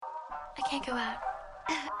can't go out.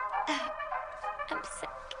 I'm sick.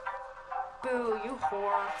 Boo, you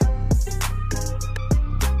whore.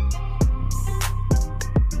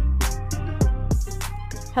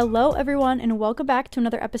 Hello, everyone, and welcome back to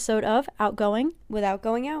another episode of Outgoing Without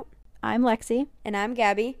Going Out. I'm Lexi. And I'm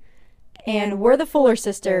Gabby. And we're the Fuller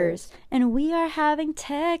Sisters. And we are having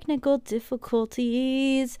technical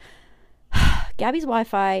difficulties. Gabby's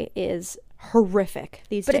Wi-Fi is horrific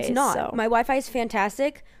these days. But it's not. So. My Wi-Fi is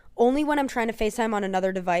fantastic. Only when I'm trying to FaceTime on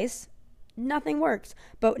another device, nothing works.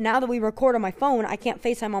 But now that we record on my phone, I can't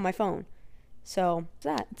FaceTime on my phone. So,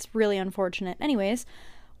 that. It's really unfortunate. Anyways,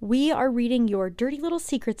 we are reading your dirty little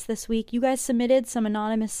secrets this week. You guys submitted some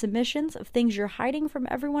anonymous submissions of things you're hiding from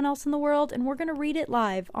everyone else in the world, and we're going to read it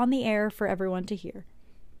live on the air for everyone to hear.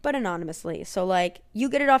 But anonymously. So, like, you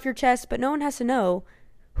get it off your chest, but no one has to know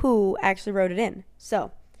who actually wrote it in.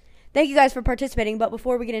 So, thank you guys for participating. But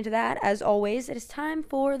before we get into that, as always, it is time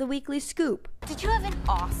for the weekly scoop. Did you have an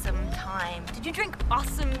awesome time? Did you drink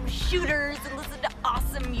awesome shooters and listen to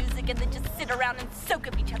awesome music and then just sit around and soak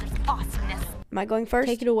up each other's awesomeness? Am I going first?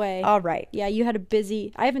 Take it away. All right. Yeah, you had a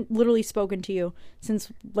busy... I haven't literally spoken to you since,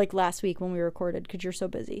 like, last week when we recorded because you're so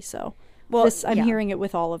busy. So, I'm hearing it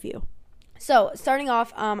with all of you. So, starting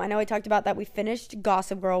off, I know I talked about that we finished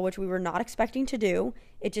Gossip Girl, which we were not expecting to do.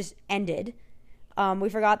 It just ended. We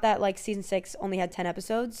forgot that, like, season 6 only had 10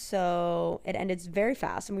 episodes, so it ended very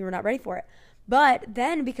fast, and we were not ready for it. But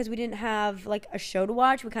then, because we didn't have, like, a show to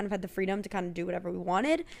watch, we kind of had the freedom to kind of do whatever we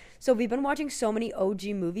wanted. So, we've been watching so many OG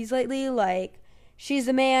movies lately, like She's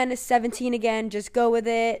the Man, 17 Again, Just Go With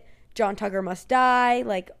It, John Tugger Must Die,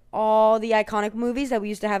 like, all the iconic movies that we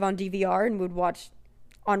used to have on DVR and would watch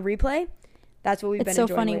on replay. That's what we've been enjoying.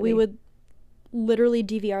 It's so funny. Lately. We would literally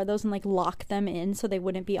DVR those and, like, lock them in so they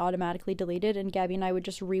wouldn't be automatically deleted, and Gabby and I would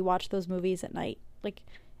just rewatch those movies at night, like,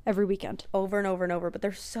 every weekend. Over and over and over, but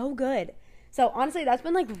they're so good. So, honestly, that's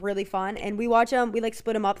been, like, really fun, and we watch them, we, like,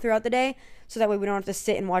 split them up throughout the day, so that way we don't have to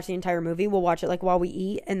sit and watch the entire movie. We'll watch it, like, while we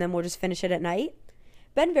eat, and then we'll just finish it at night.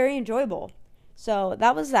 Been very enjoyable. So,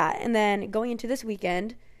 that was that. And then, going into this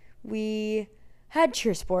weekend, we had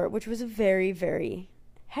cheer sport, which was a very, very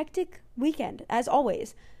hectic weekend, as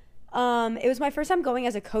always. It was my first time going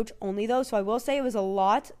as a coach only, though, so I will say it was a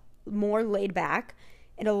lot more laid back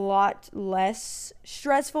and a lot less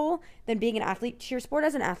stressful than being an athlete. Cheer sport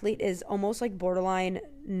as an athlete is almost like borderline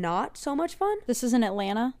not so much fun. This is in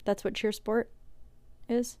Atlanta. That's what cheer sport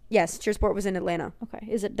is? Yes, cheer sport was in Atlanta. Okay.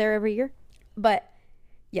 Is it there every year? But,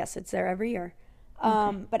 yes, it's there every year.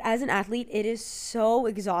 Okay. But as an athlete, it is so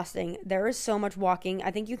exhausting. There is so much walking.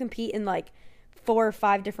 I think you compete in, like, 4 or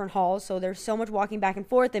 5 different halls, so there's so much walking back and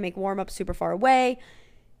forth. They make warm-ups super far away.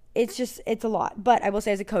 It's a lot. But I will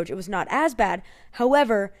say, as a coach, it was not as bad.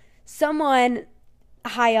 However, someone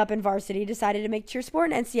high up in varsity decided to make cheer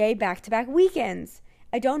sport and NCAA back-to-back weekends.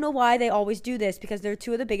 I don't know why they always do this, because they're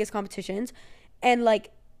 2 of the biggest competitions, and, like,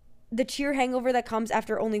 the cheer hangover that comes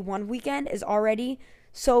after only one weekend is already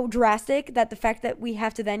so drastic that the fact that we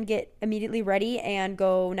have to then get immediately ready and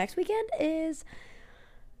go next weekend is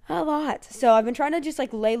a lot. So I've been trying to just,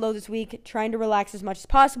 like, lay low this week, trying to relax as much as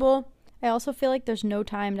possible. I also feel like there's no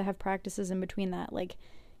time to have practices in between that. Like,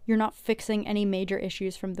 you're not fixing any major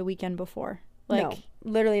issues from the weekend before. Like, no,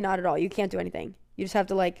 literally not at all. You can't do anything. You just have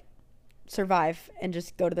to, like, survive and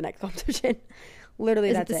just go to the next competition.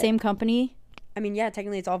 Literally, that's it. Is it the same company? I mean, yeah,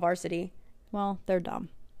 technically it's all varsity. Well, they're dumb.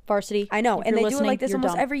 Varsity. I know, and they do it like this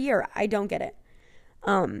almost dumb. every year. I don't get it.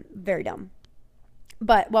 Very dumb.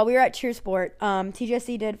 But while we were at cheer sport,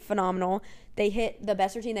 TGSC did phenomenal. They hit the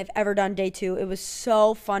best routine they've ever done day 2. It was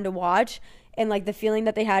so fun to watch. And, like, the feeling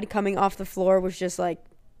that they had coming off the floor was just, like,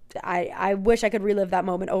 I wish I could relive that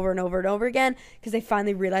moment over and over and over again, because they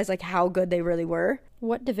finally realized, like, how good they really were.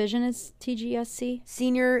 What division is TGSC?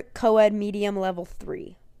 Senior co-ed medium level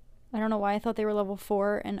 3. I don't know why I thought they were level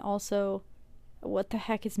 4, and also, what the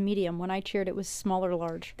heck is medium? When I cheered, it was small or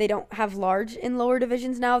large. They don't have large in lower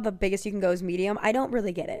divisions now. The biggest you can go is medium. I don't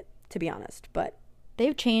really get it, to be honest, but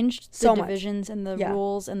they've changed so the divisions and the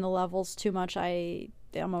rules and the levels too much. I'm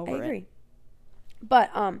over it. I agree. But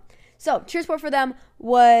so cheer sport for them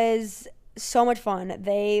was so much fun.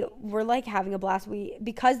 They were, like, having a blast.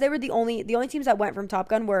 Because they were the only teams that went from Top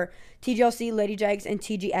Gun were TGLC, Lady Jags, and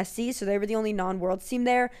TGSC. So they were the only non-worlds team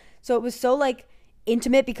there. So it was so, like,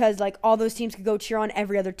 intimate, because, like, all those teams could go cheer on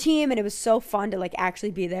every other team, and it was so fun to, like,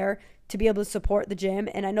 actually be there to be able to support the gym.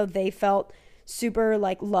 And I know they felt super,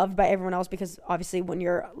 like, loved by everyone else, because obviously when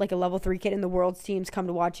you're, like, a level 3 kid and the world's teams come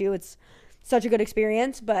to watch you, it's such a good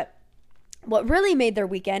experience. But what really made their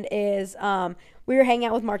weekend is we were hanging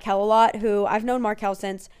out with Markel a lot, who I've known Markel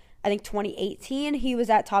since I think 2018. He was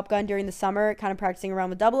at Top Gun during the summer, kind of practicing around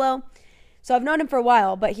with Double O. So I've known him for a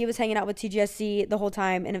while, but he was hanging out with TGSC the whole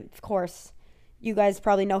time. And of course, you guys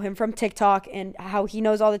probably know him from TikTok and how he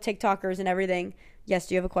knows all the TikTokers and everything. Yes,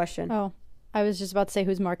 do you have a question? Oh, I was just about to say,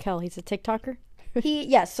 who's Markel? He's a TikToker?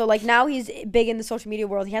 Yes, so like now he's big in the social media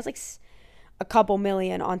world. He has like a couple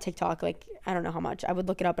million on TikTok. Like, I don't know how much. I would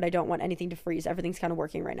look it up, but I don't want anything to freeze. Everything's kind of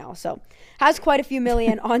working right now. So has quite a few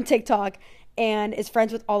million on TikTok and is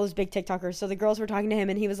friends with all those big TikTokers. So the girls were talking to him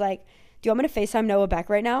and he was like, do you want me to FaceTime Noah Beck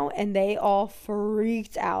right now? And they all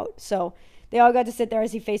freaked out. So they all got to sit there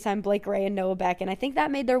as he FaceTimed Blake Ray and Noah Beck. And I think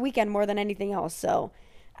that made their weekend more than anything else. So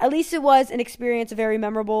at least it was an experience, a very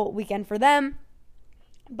memorable weekend for them.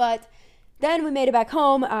 But then we made it back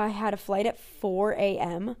home. I had a flight at 4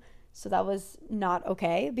 a.m., so that was not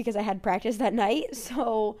okay because I had practice that night.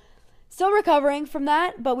 So still recovering from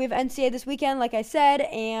that, but we have NCAA this weekend, like I said,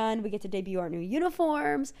 and we get to debut our new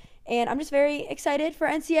uniforms. And I'm just very excited for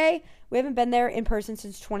NCAA. We haven't been there in person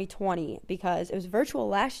since 2020 because it was virtual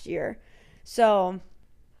last year. So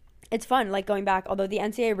it's fun, like, going back. Although the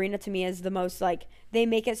NCAA arena to me is the most, like, they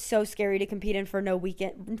make it so scary to compete in for no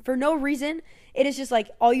reason. It is just like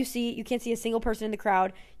all you see. You can't see a single person in the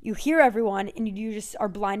crowd. You hear everyone, and you just are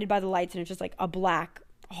blinded by the lights, and it's just like a black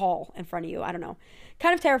hall in front of you. I don't know,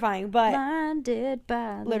 kind of terrifying, but Blinded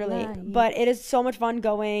by literally. light. But it is so much fun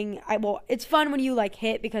going. It's fun when you like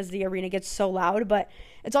hit because the arena gets so loud, but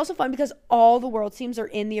it's also fun because all the world teams are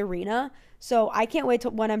in the arena. So I can't wait till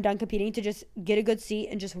when I'm done competing to just get a good seat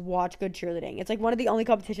and just watch good cheerleading. It's like one of the only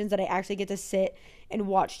competitions that I actually get to sit and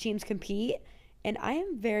watch teams compete. And I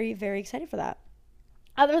am very, very excited for that.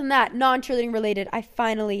 Other than that, non-cheerleading related, I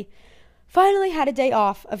finally had a day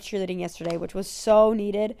off of cheerleading yesterday, which was so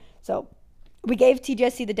needed. So we gave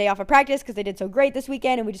TGSC the day off of practice because they did so great this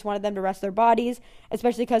weekend, and we just wanted them to rest their bodies,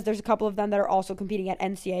 especially because there's a couple of them that are also competing at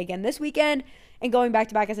NCAA again this weekend. And going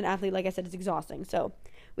back-to-back as an athlete, like I said, is exhausting. So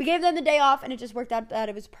we gave them the day off, and it just worked out that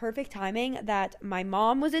it was perfect timing that my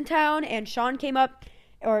mom was in town, and Sean came up,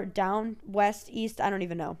 or down, west, east, I don't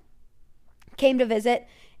even know, came to visit,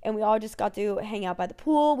 and we all just got to hang out by the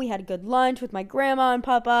pool. We had a good lunch with my grandma and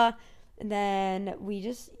papa, and then we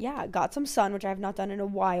just, got some sun, which I have not done in a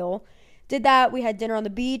while. Did that. We had dinner on the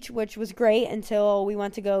beach, which was great until we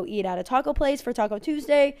went to go eat at a taco place for Taco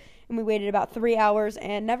Tuesday, and we waited about 3 hours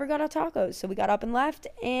and never got our tacos. So we got up and left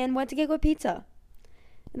and went to get good pizza.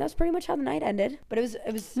 And that's pretty much how the night ended. But it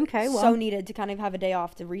was Okay, well. so needed to kind of have a day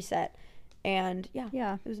off to reset. And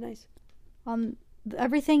Yeah. it was nice.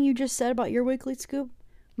 Everything you just said about your weekly scoop,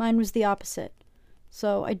 mine was the opposite.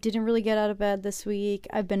 So I didn't really get out of bed this week.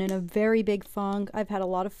 I've been in a very big funk. I've had a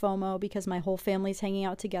lot of FOMO because my whole family's hanging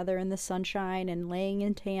out together in the sunshine and laying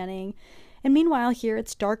and tanning. And meanwhile, here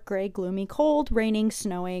it's dark, gray, gloomy, cold, raining,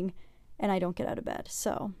 snowing, and I don't get out of bed.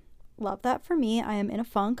 So love that for me. I am in a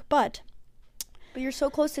funk, but But you're so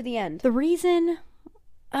close to the end. the reason,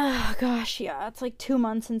 oh gosh, yeah, it's like 2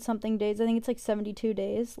 months and something days. I think it's like 72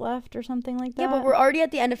 days left or something like that. Yeah, but we're already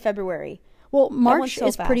at the end of February. Well, went March so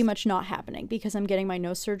is pretty fast. much not happening because I'm getting my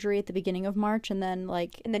nose surgery at the beginning of March, and then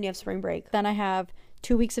And then you have spring break. then I have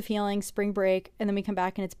 2 weeks of healing, spring break, and then we come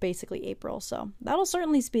back and it's basically April. So that'll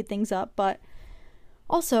certainly speed things up, but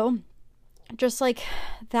also just like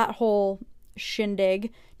that whole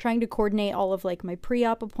shindig, trying to coordinate all of like my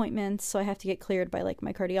pre-op appointments. So I have to get cleared by like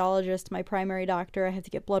my cardiologist, my primary doctor. I have to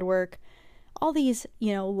get blood work. All these,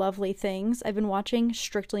 lovely things. I've been watching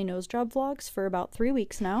Strictly Nose Job vlogs for about 3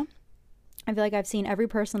 weeks now. I feel like I've seen every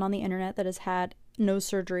person on the internet that has had nose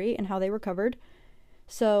surgery and how they recovered.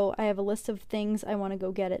 So I have a list of things I want to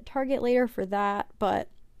go get at Target later for that, but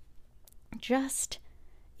just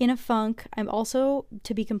in a funk. I'm also,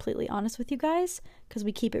 to be completely honest with you guys, because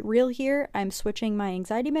we keep it real here, I'm switching my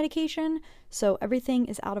anxiety medication, so everything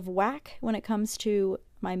is out of whack when it comes to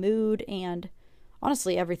my mood and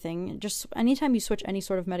honestly everything. Just anytime you switch any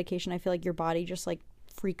sort of medication, I feel like your body just like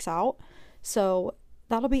freaks out. So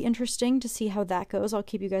that'll be interesting to see how that goes. I'll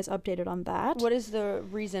keep you guys updated on that. What is the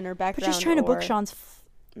reason or background? But just trying to book or, Sean's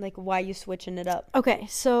like, why you switching it up? Okay,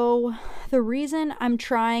 so the reason I'm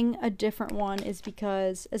trying a different one is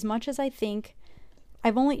because as much as I think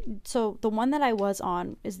so the one that I was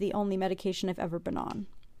on is the only medication I've ever been on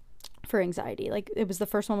for anxiety. Like, it was the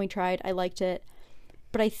first one we tried. I liked it.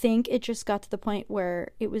 But I think it just got to the point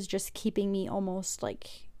where it was just keeping me almost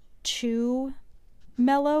like too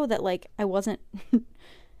mellow, that like I wasn't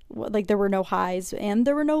like there were no highs and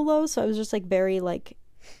there were no lows. So I was just like very like,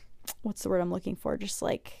 what's the word I'm looking for? Just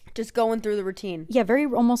Going through the routine. Yeah, very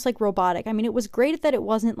almost like robotic. I mean, it was great that it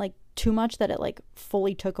wasn't like too much that it like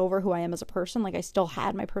fully took over who I am as a person. Like, I still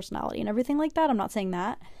had my personality and everything like that. I'm not saying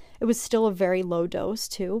that. It was still a very low dose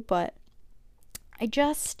too, but I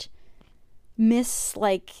just miss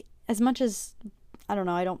like as much as, I don't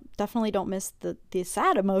know, I definitely don't miss the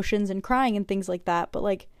sad emotions and crying and things like that, but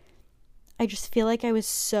like, I just feel like I was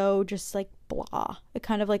so just like blah. It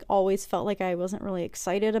kind of like always felt like I wasn't really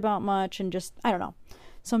excited about much and just, I don't know.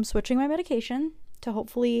 So I'm switching my medication to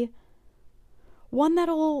hopefully one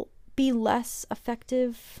that'll be less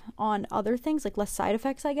effective on other things, like less side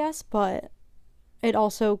effects, I guess, but it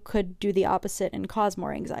also could do the opposite and cause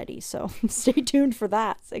more anxiety. So stay tuned for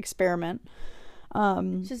that experiment.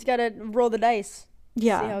 Just gotta roll the dice.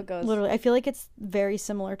 Yeah, see how it goes. Literally. I feel like it's very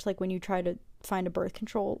similar to like when you try to find a birth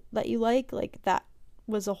control that you like that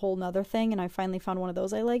was a whole nother thing, and I finally found one of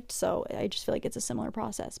those I liked. So I just feel like it's a similar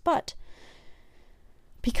process. But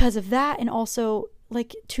because of that, and also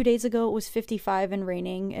like 2 days ago it was 55 and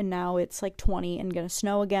raining, and now it's like 20 and gonna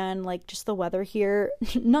snow again. Like just the weather here,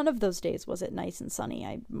 none of those days was it nice and sunny.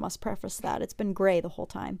 I must preface that. It's been gray the whole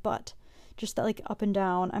time, but just that like up and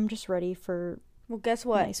down. I'm just ready for guess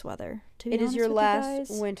what? Nice weather. It is your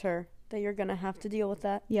last winter that you're gonna have to deal with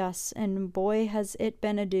that. Yes, and boy has it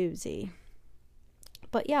been a doozy.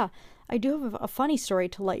 But yeah, I do have a funny story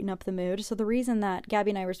to lighten up the mood. So the reason that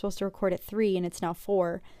Gabby and I were supposed to record at 3 and it's now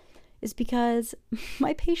 4 is because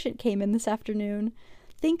my patient came in this afternoon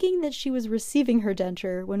thinking that she was receiving her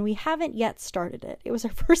denture when we haven't yet started it. It was her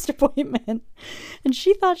first appointment, and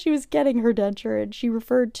she thought she was getting her denture, and she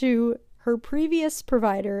referred to her previous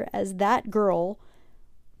provider as that girl.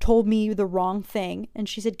 Told me the wrong thing, and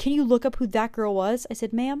she said, "Can you look up who that girl was?" I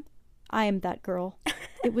said, "Ma'am, I am that girl.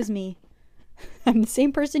 It was me. I'm the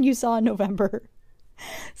same person you saw in November."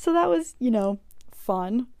 So that was,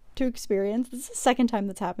 fun to experience. This is the second time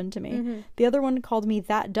that's happened to me. Mm-hmm. The other one called me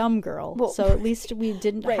that dumb girl. Well, so at least we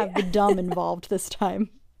didn't have the dumb involved this time.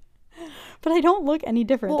 But I don't look any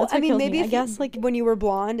different. That's what kills maybe me. I guess like when you were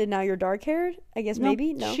blonde and now you're dark haired. I guess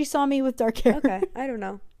maybe no. She saw me with dark hair. Okay, I don't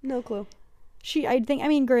know. No clue.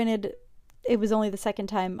 Granted, it was only the second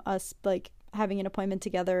time us like having an appointment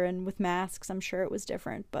together and with masks. I'm sure it was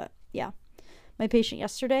different, but yeah. My patient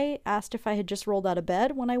yesterday asked if I had just rolled out of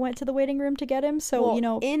bed when I went to the waiting room to get him. So,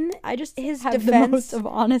 I just his have defense, the most of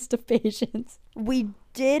honest of patients. We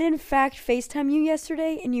did, in fact, FaceTime you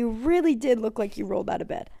yesterday, and you really did look like you rolled out of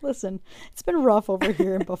bed. Listen, it's been rough over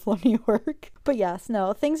here in Buffalo, New York. But yes,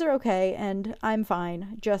 no, things are okay, and I'm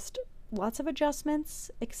fine. Just lots of adjustments,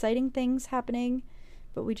 exciting things happening,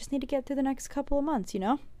 but we just need to get through the next couple of months,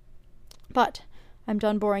 But I'm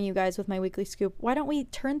done boring you guys with my weekly scoop. Why don't we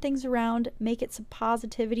turn things around, make it some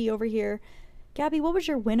positivity over here? Gabby, what was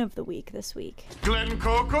your win of the week this week? Glen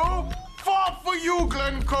Coco? Fought for you,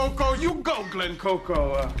 Glen Coco. You go, Glen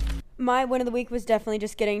Coco. My win of the week was definitely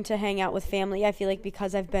just getting to hang out with family. I feel like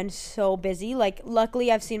because I've been so busy, like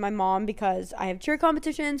luckily I've seen my mom because I have cheer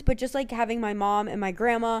competitions, but just like having my mom and my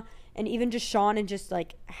grandma and even just Sean and just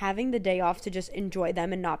like having the day off to just enjoy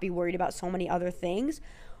them and not be worried about so many other things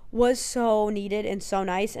was so needed and so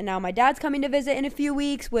nice. And now my dad's coming to visit in a few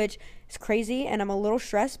weeks, which is crazy, and I'm a little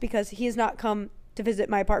stressed because he has not come to visit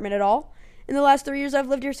my apartment at all in the last 3 years I've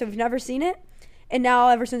lived here, so we've never seen it. And now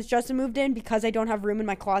ever since Justin moved in, because I don't have room in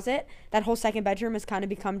my closet, that whole second bedroom has kind of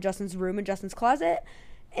become Justin's room and Justin's closet,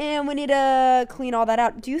 and we need to clean all that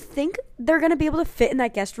out. Do you think they're going to be able to fit in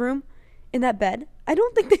that guest room, in that bed? I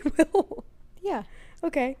don't think they will. Yeah.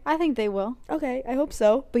 Okay. I think they will. Okay, I hope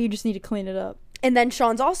so. But you just need to clean it up. And then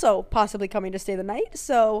Sean's also possibly coming to stay the night.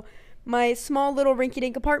 So my small little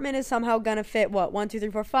rinky-dink apartment is somehow going to fit, 1, 2, 3,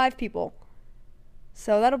 4, 5 people.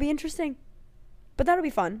 So that'll be interesting. But that'll be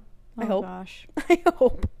fun. I hope. Gosh. I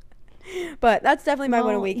hope. But that's definitely my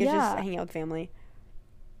win of the week is just hanging out with family.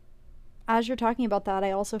 As you're talking about that,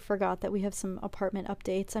 I also forgot that we have some apartment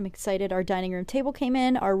updates. I'm excited. Our dining room table came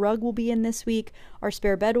in. Our rug will be in this week. Our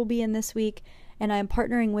spare bed will be in this week. And I'm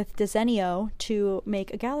partnering with Desenio to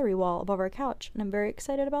make a gallery wall above our couch. And I'm very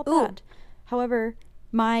excited about that. However,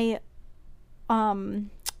 my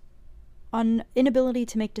inability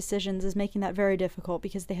to make decisions is making that very difficult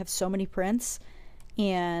because they have so many prints.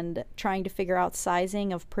 And trying to figure out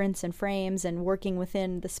sizing of prints and frames and working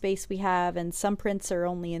within the space we have, and some prints are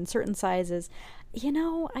only in certain sizes.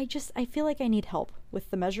 I feel like I need help with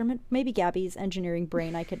the measurement. Maybe Gabby's engineering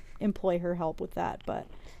brain, I could employ her help with that, but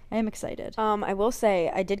I am excited. I will say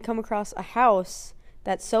I did come across a house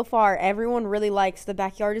that so far everyone really likes. The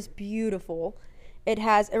backyard is beautiful. It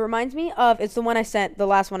reminds me of, it's the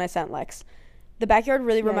last one I sent, Lex. The backyard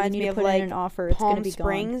really reminds me of like Palm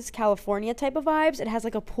Springs, California type of vibes. It has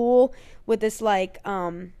like a pool with this like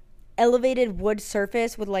elevated wood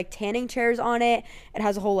surface with like tanning chairs on it. It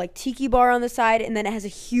has a whole like tiki bar on the side, and then it has a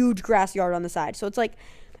huge grass yard on the side. So it's like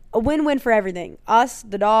a win-win for everything. Us,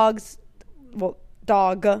 the dogs,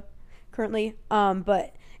 dog currently. And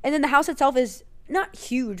then the house itself is not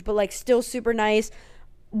huge, but like still super nice.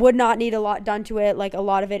 Would not need a lot done to it. Like a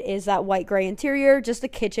lot of it is that white gray interior. Just the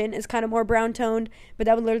kitchen is kind of more brown toned, but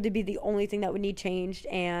that would literally be the only thing that would need changed.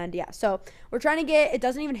 And yeah, so we're trying to get, it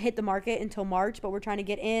doesn't even hit the market until March, but we're trying to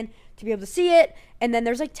get in to be able to see it. And then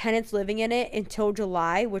there's like tenants living in it until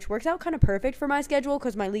July, which works out kind of perfect for my schedule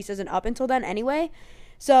because my lease isn't up until then anyway.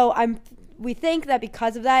 So we think that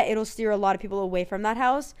because of that, it'll steer a lot of people away from that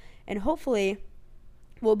house, and hopefully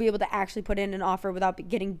we'll be able to actually put in an offer without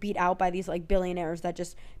getting beat out by these like billionaires that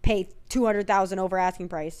just pay $200,000 over asking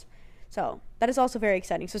price. So that is also very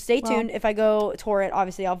exciting. So stay tuned. If I go tour it,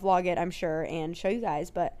 obviously I'll vlog it, I'm sure, and show you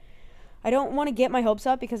guys. But I don't want to get my hopes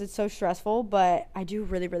up because it's so stressful, but I do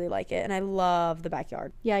really, really like it, and I love the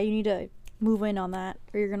backyard. Yeah, you need to move in on that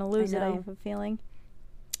or you're going to lose it, I have a feeling.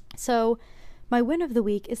 So my win of the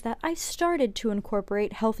week is that I started to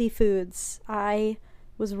incorporate healthy foods. I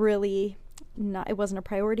was really it wasn't a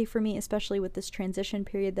priority for me, especially with this transition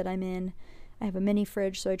period that I'm in. I have a mini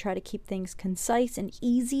fridge, so I try to keep things concise and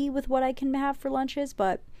easy with what I can have for lunches,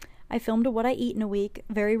 but I filmed a what I eat in a week,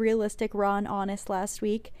 very realistic, raw and honest last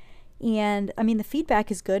week. And I mean, the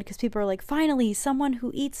feedback is good because people are like, finally, someone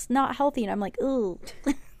who eats not healthy. And I'm like, ooh,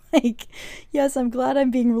 like, yes, I'm glad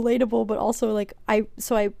I'm being relatable, but also like, I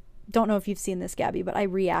don't know if you've seen this, Gabby, but I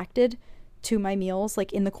reacted to my meals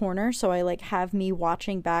like in the corner, so I like have me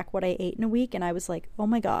watching back what I ate in a week, and I was like, oh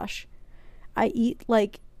my gosh, I eat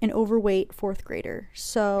like an overweight 4th grader.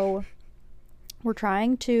 So we're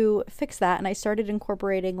trying to fix that, and I started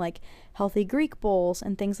incorporating like healthy Greek bowls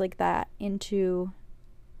and things like that into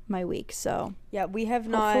my week. So yeah, we have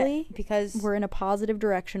not, because we're in a positive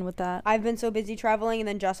direction with that. I've been so busy traveling, and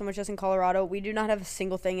then Justin was just in Colorado. We do not have a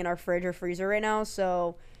single thing in our fridge or freezer right now,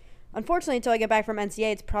 so unfortunately, until I get back from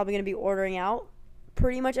NCA, it's probably going to be ordering out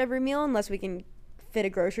pretty much every meal unless we can fit a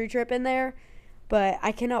grocery trip in there. But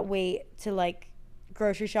I cannot wait to, like,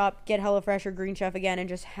 grocery shop, get HelloFresh or Green Chef again, and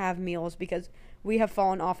just have meals because we have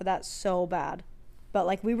fallen off of that so bad. But,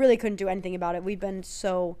 like, we really couldn't do anything about it. We've been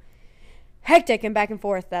so hectic and back and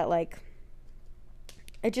forth that, like,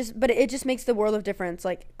 it just makes the world of difference.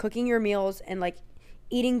 Like, cooking your meals and, like,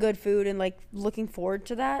 eating good food and, like, looking forward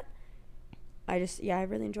to that. I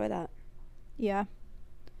really enjoy that. Yeah.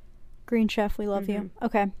 Green Chef, we love you.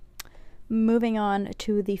 Okay. Moving on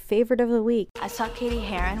to the favorite of the week. I saw Katie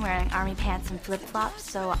Heron wearing army pants and flip-flops,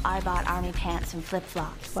 so I bought army pants and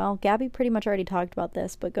flip-flops. Well, Gabby pretty much already talked about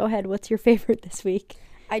this, but go ahead. What's your favorite this week?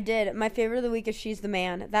 I did. My favorite of the week is She's the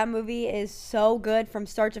Man. That movie is so good from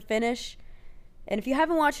start to finish. And if you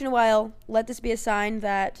haven't watched in a while, let this be a sign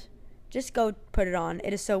that just go put it on.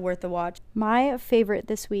 It is so worth the watch. My favorite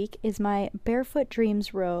this week is my Barefoot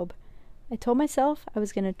Dreams robe. I told myself I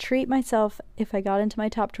was going to treat myself if I got into my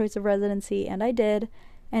top choice of residency, and I did.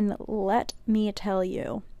 And let me tell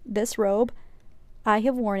you, this robe, I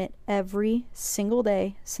have worn it every single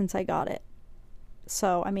day since I got it.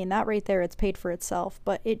 So, I mean, that right there, it's paid for itself.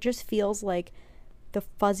 But it just feels like the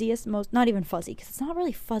fuzziest, not even fuzzy, because it's not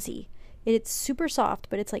really fuzzy. It's super soft,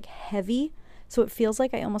 but it's like heavy. So it feels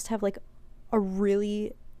like I almost have like a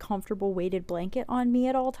really comfortable weighted blanket on me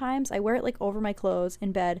at all times. I wear it like over my clothes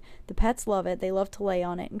in bed. The pets love it. They love to lay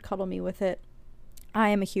on it and cuddle me with it. I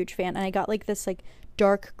am a huge fan. And I got like this like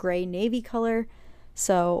dark gray navy color.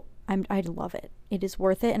 So I love it. It is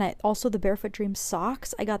worth it. And I also, the Barefoot Dreams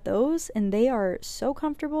socks, I got those, and they are so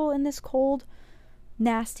comfortable in this cold,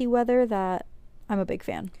 nasty weather that I'm a big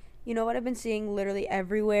fan. You know what I've been seeing literally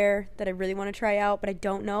everywhere that I really want to try out, but I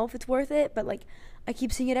don't know if it's worth it, but like I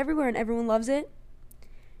keep seeing it everywhere and everyone loves it,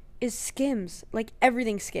 is Skims. Like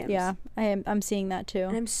everything Skims. Yeah, I'm seeing that too.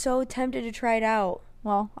 And I'm so tempted to try it out.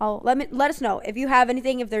 Well, let us know if you have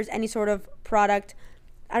anything, if there's any sort of product.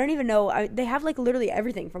 I don't even know. They have like literally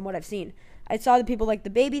everything from what I've seen. I saw the people like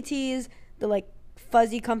the baby tees, the like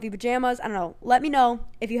fuzzy comfy pajamas. I don't know. Let me know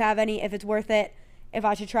if you have any, if it's worth it, if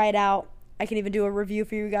I should try it out. I can even do a review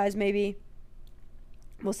for you guys, maybe.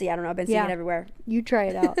 We'll see. I don't know. I've been seeing it everywhere. You try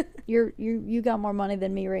it out. You got more money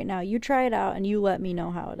than me right now. You try it out and you let me know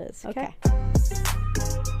how it is. Okay.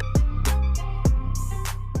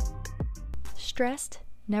 Stressed?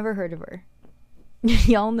 Never heard of her.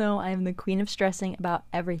 Y'all know I am the queen of stressing about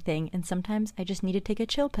everything, and sometimes I just need to take a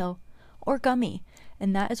chill pill or gummy,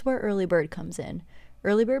 and that is where Early Bird comes in.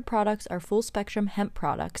 Early Bird products are full-spectrum hemp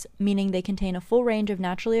products, meaning they contain a full range of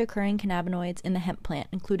naturally occurring cannabinoids in the hemp plant,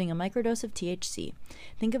 including a microdose of THC.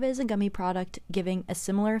 Think of it as a gummy product, giving a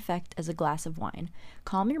similar effect as a glass of wine.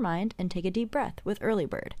 Calm your mind and take a deep breath with Early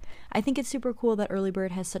Bird. I think it's super cool that Early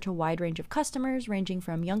Bird has such a wide range of customers, ranging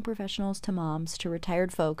from young professionals to moms to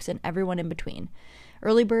retired folks and everyone in between.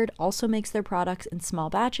 Early Bird also makes their products in small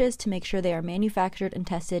batches to make sure they are manufactured and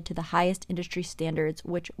tested to the highest industry standards,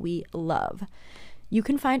 which we love. You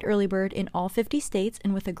can find Early Bird in all 50 states,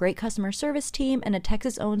 and with a great customer service team and a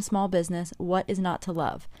Texas-owned small business, what is not to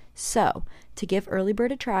love? So, to give Early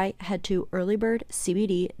Bird a try, head to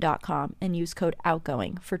earlybirdcbd.com and use code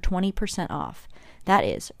OUTGOING for 20% off. That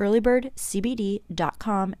is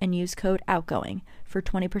earlybirdcbd.com and use code OUTGOING for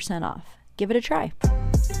 20% off. Give it a try.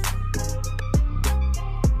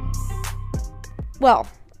 Well,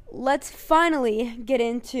 let's finally get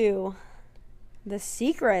into the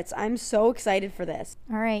secrets. I'm so excited for this.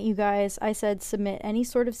 All right, you guys, I said submit any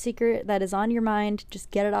sort of secret that is on your mind.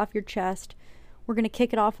 Just get it off your chest. We're going to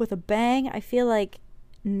kick it off with a bang. I feel like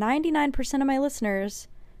 99% of my listeners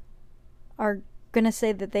are going to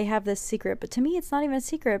say that they have this secret, but to me, it's not even a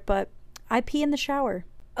secret, but I pee in the shower.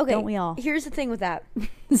 Okay, don't we all? Here's the thing with that.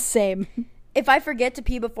 Same. If I forget to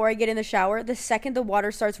pee before I get in the shower, the second the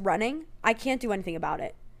water starts running, I can't do anything about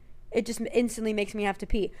it. It just instantly makes me have to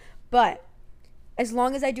pee. But as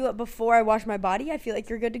long as I do it before I wash my body, I feel like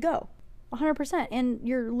you're good to go. 100%. And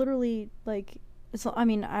you're literally like, I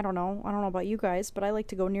mean, I don't know about you guys, but I like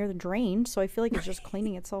to go near the drain, so I feel like it's just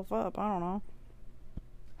cleaning itself up. I don't know.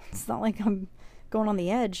 It's not like I'm going on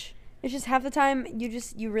the edge. It's just half the time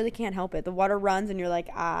you really can't help it. The water runs and you're like,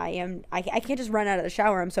 I can't just run out of the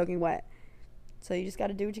shower. I'm soaking wet. So you just got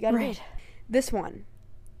to do what you got to do. This one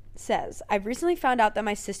says, I've recently found out that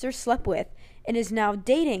my sister slept with and is now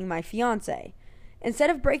dating my fiance. Instead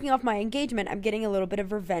of breaking off my engagement, I'm getting a little bit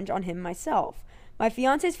of revenge on him myself. My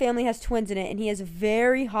fiance's family has twins in it, and he has a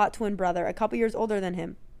very hot twin brother, a couple years older than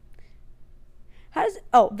him.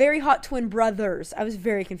 Very hot twin brothers. I was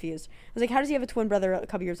very confused. I was like, how does he have a twin brother a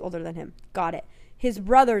couple years older than him? Got it. His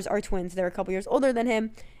brothers are twins. They're a couple years older than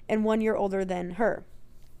him and 1 year older than her.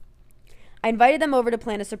 I invited them over to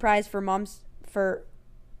plan a surprise for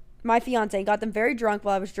my fiance and got them very drunk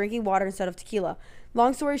while I was drinking water instead of tequila.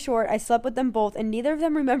 Long story short, I slept with them both and neither of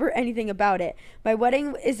them remember anything about it. My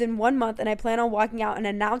wedding is in 1 month and I plan on walking out and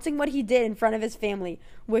announcing what he did in front of his family.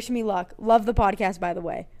 Wish me luck. Love the podcast, by the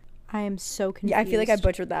way. I am so confused. Yeah, I feel like I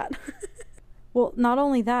butchered that. Well, not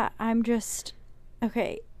only that, I'm just...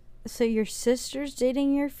 Okay, so your sister's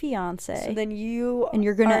dating your fiance. So then you're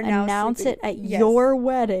going to announce it at your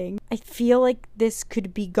wedding. I feel like this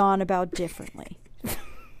could be gone about differently.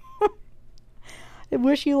 I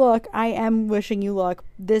wish you luck. I am wishing you luck.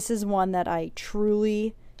 This is one that I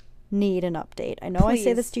truly need an update. I know I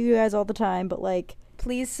say this to you guys all the time, but like...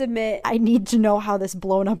 Please submit. I need to know how this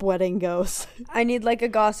blown up wedding goes. I need like a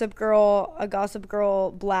Gossip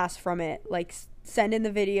Girl blast from it. Like send in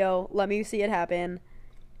the video. Let me see it happen.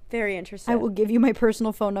 Very interesting. I will give you my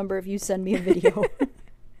personal phone number if you send me a video.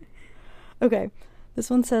 Okay. This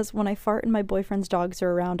one says, when I fart and my boyfriend's dogs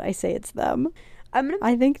are around, I say it's them.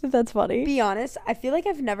 I think that's funny. Be honest, I feel like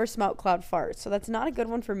I've never smelt cloud farts, so that's not a good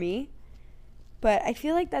one for me. But I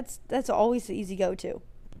feel like that's always the easy go-to.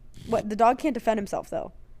 What, the dog can't defend himself,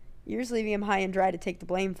 though. You're just leaving him high and dry to take the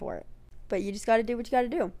blame for it. But you just got to do what you got to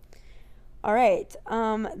do. All right.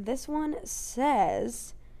 This one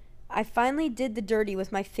says, I finally did the dirty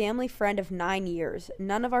with my family friend of 9 years.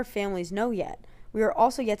 None of our families know yet. We are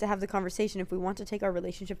also yet to have the conversation if we want to take our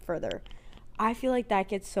relationship further. I feel like that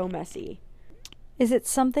gets so messy. Is it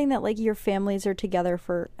something that, like, your families are together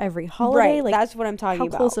for every holiday? Right, like, that's what I'm talking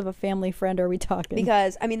about. How close of a family friend are we talking?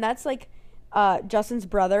 Because, I mean, that's like... Justin's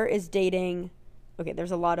brother is dating... Okay,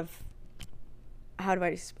 there's a lot of... How do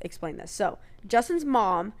I explain this? So, Justin's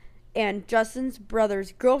mom and Justin's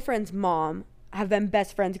brother's girlfriend's mom have been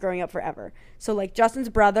best friends growing up forever. So, like, Justin's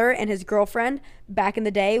brother and his girlfriend back in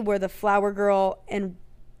the day were the flower girl and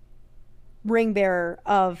ring bearer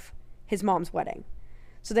of his mom's wedding.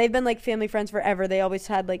 So, they've been, like, family friends forever. They always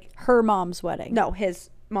had, like... Her mom's wedding. No, his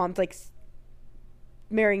mom's, like,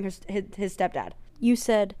 marrying his stepdad. You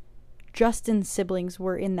said... Justin's siblings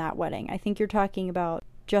were in that wedding. I think you're talking about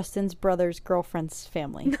Justin's brother's girlfriend's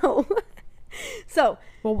family. No. So,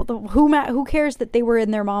 well, who cares that they were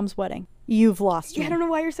in their mom's wedding? You've lost me. I don't know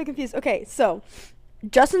why you're so confused. Okay, so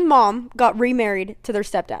Justin's mom got remarried to their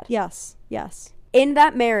stepdad. Yes. In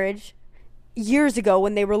that marriage, years ago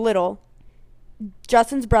when they were little,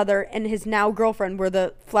 Justin's brother and his now girlfriend were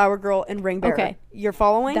the flower girl and ring bearer. Okay. You're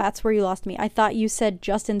following? That's where you lost me. I thought you said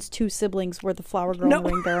Justin's two siblings were the flower girl and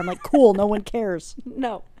ring bearer. I'm like, cool, no one cares.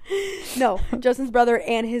 No, Justin's brother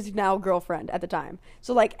and his now girlfriend at the time.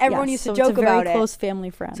 So, like, everyone used to joke about it. So it's a very close family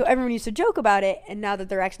friend. So everyone used to joke about it, and now that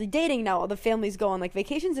they're actually dating, now all the families go on, like,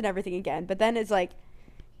 vacations and everything again. But then it's, like,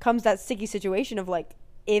 comes that sticky situation of, like,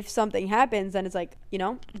 if something happens, then it's like, you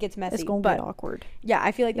know, it gets messy. It's going to but get awkward. yeah,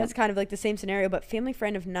 I feel like that's kind of like the same scenario, but family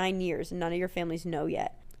friend of 9 years and none of your families know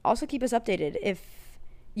yet. Also keep us updated if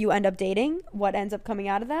you end up dating, what ends up coming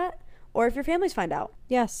out of that, or if your families find out.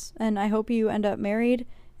 Yes, and I hope you end up married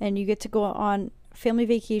and you get to go on family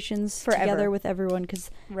vacations Forever. together with everyone,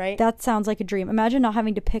 because Right? that sounds like a dream. Imagine not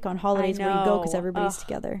having to pick on holidays where you go because know. everybody's Ugh.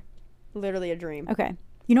 together. Literally a dream. Okay.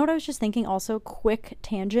 You know what I was just thinking also? Quick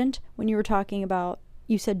tangent. When you were talking about,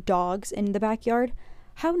 you said dogs in the backyard.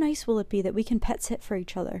 How nice will it be that we can pet sit for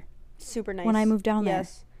each other Super nice. when I move down there?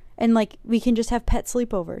 Yes. And like, we can just have pet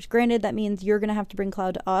sleepovers. Granted, that means you're going to have to bring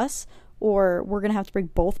Cloud to us, or we're going to have to bring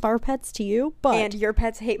both our pets to you. But And your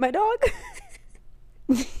pets hate my dog?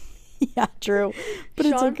 yeah, true. But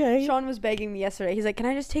it's okay. Sean was begging me yesterday. He's like, can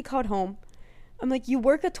I just take Cloud home? I'm like, you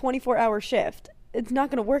work a 24-hour shift. It's not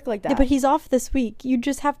going to work like that. Yeah, but he's off this week. You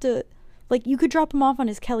just have to, like, you could drop him off on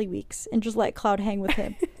his Kelly weeks and just let Cloud hang with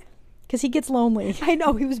him. Because he gets lonely. I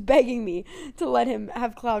know, he was begging me to let him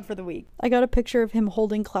have Cloud for the week. I got a picture of him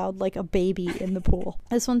holding Cloud like a baby in the pool.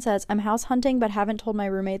 This one says, I'm house hunting but haven't told my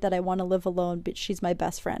roommate that I want to live alone, but she's my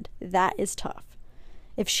best friend. That is tough.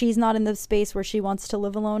 If she's not in the space where she wants to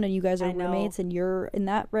live alone and you guys are I know. roommates and you're in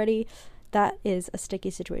that ready, that is a sticky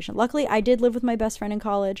situation. Luckily, I did live with my best friend in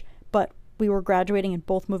college, but we were graduating and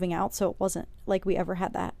both moving out, so it wasn't like we ever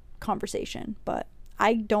had that conversation. But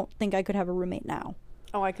I don't think I could have a roommate now.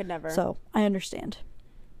 Oh, I could never. So I understand.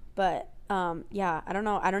 But yeah, I don't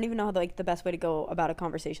know. I don't even know how the best way to go about a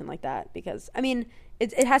conversation like that, because I mean,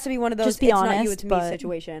 it has to be one of those Just be it's not you, honest, it's me but-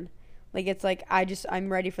 situation. Like, it's like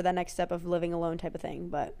I'm ready for that next step of living alone type of thing.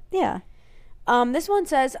 But Yeah. this one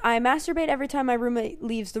says, I masturbate every time my roommate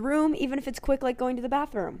leaves the room, even if it's quick, like going to the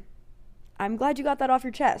bathroom. I'm glad you got that off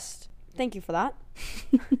your chest. Thank you for that.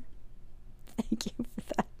 Thank you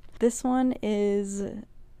for that. This one is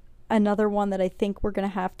another one that I think we're going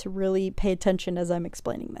to have to really pay attention as I'm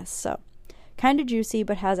explaining this. So, kind of juicy,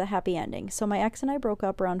 but has a happy ending. So, my ex and I broke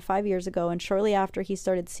up around 5 years ago, and shortly after, he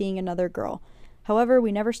started seeing another girl. However,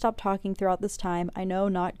 we never stopped talking throughout this time. I know,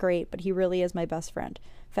 not great, but he really is my best friend.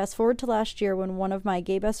 Fast forward to last year when one of my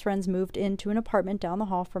gay best friends moved into an apartment down the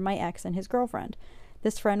hall from my ex and his girlfriend.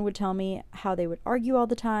 This friend would tell me how they would argue all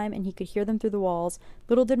the time and he could hear them through the walls.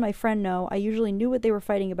 Little did my friend know, I usually knew what they were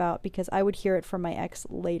fighting about because I would hear it from my ex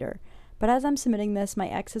later. But as I'm submitting this, my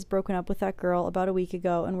ex has broken up with that girl about a week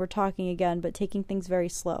ago and we're talking again, but taking things very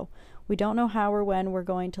slow. We don't know how or when we're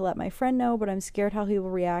going to let my friend know, but I'm scared how he will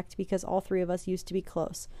react because all three of us used to be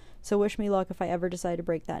close. So wish me luck if I ever decide to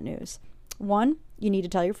break that news. 1, you need to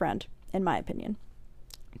tell your friend, in my opinion.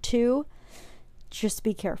 2, just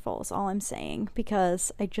be careful is all I'm saying,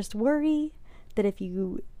 because I just worry that if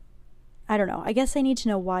you, I don't know, I guess I need to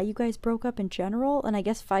know why you guys broke up in general, and I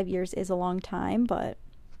guess 5 years is a long time, but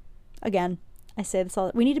again, I say this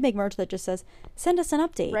all, we need to make merch that just says, send us an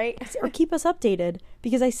update. Right. Or keep us updated,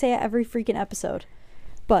 because I say it every freaking episode,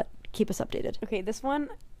 but keep us updated. Okay, this one,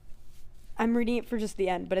 I'm reading it for just the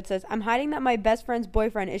end, but it says, I'm hiding that my best friend's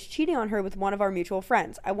boyfriend is cheating on her with one of our mutual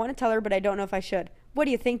friends. I want to tell her, but I don't know if I should. What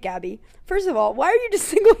do you think, Gabby? First of all, why are you just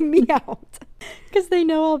singling me out? Because they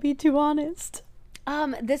know I'll be too honest.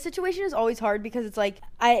 This situation is always hard because it's like,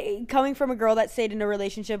 coming from a girl that stayed in a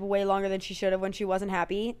relationship way longer than she should have when she wasn't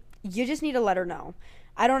happy, you just need to let her know.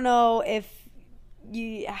 I don't know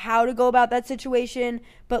how to go about that situation,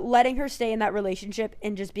 but letting her stay in that relationship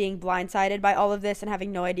and just being blindsided by all of this and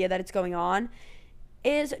having no idea that it's going on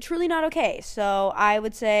is truly not okay. So I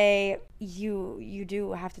would say you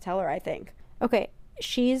do have to tell her, I think. Okay,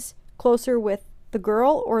 she's closer with the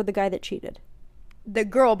girl or the guy that cheated? The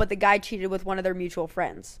girl, but the guy cheated with one of their mutual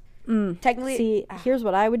friends. Technically, See, here's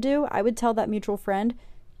what I would do. I would tell that mutual friend,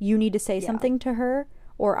 you need to say something to her,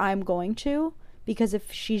 or I'm going to, because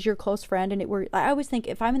if she's your close friend and I always think,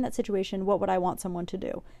 if I'm in that situation, what would I want someone to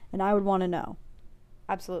do? And I would want to know.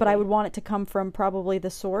 Absolutely. But I would want it to come from probably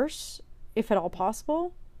the source, if at all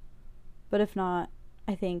possible. But if not,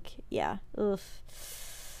 I think, yeah,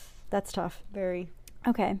 that's tough. Very.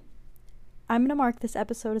 Okay. I'm going to mark this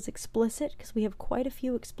episode as explicit because we have quite a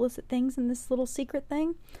few explicit things in this little secret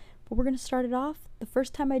thing. But we're going to start it off. The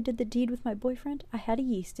first time I did the deed with my boyfriend, I had a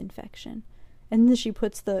yeast infection. And then she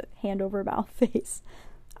puts the hand over mouth face.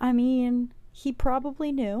 I mean, he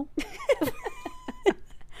probably knew.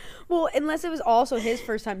 Well, unless it was also his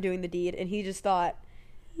first time doing the deed and he just thought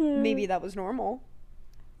maybe that was normal.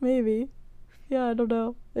 Maybe. Yeah, I don't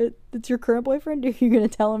know. It's your current boyfriend? Are you going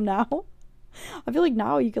to tell him now? I feel like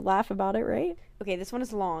now you could laugh about it, right? Okay, this one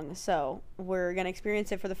is long, so we're going to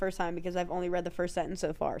experience it for the first time because I've only read the first sentence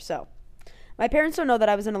so far. So, My parents don't know that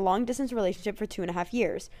I was in a long-distance relationship for 2.5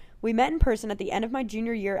 years. We met in person at the end of my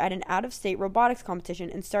junior year at an out-of-state robotics competition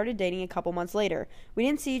and started dating a couple months later. We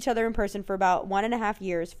didn't see each other in person for about 1.5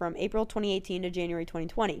 years, from April 2018 to January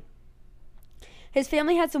 2020. His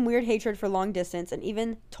family had some weird hatred for long distance and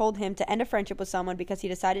even told him to end a friendship with someone because he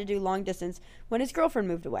decided to do long distance when his girlfriend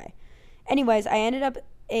moved away. Anyways, I ended up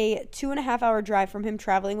a 2.5-hour drive from him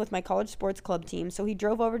traveling with my college sports club team, so he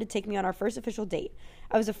drove over to take me on our first official date.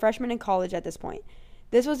 I was a freshman in college at this point.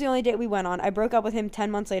 This was the only date we went on. I broke up with him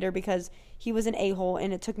 10 months later because he was an a-hole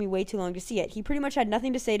and it took me way too long to see it. He pretty much had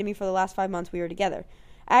nothing to say to me for the last 5 months we were together.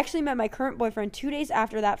 I actually met my current boyfriend 2 days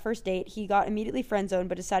after that first date. He got immediately friend-zoned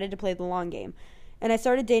but decided to play the long game. And I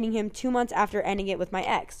started dating him 2 months after ending it with my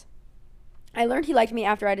ex. I learned he liked me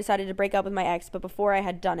after I decided to break up with my ex, but before I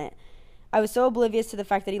had done it. I was so oblivious to the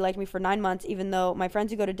fact that he liked me for 9 months, even though my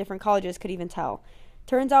friends who go to different colleges could even tell.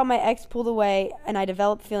 Turns out my ex pulled away, and I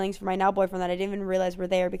developed feelings for my now boyfriend that I didn't even realize were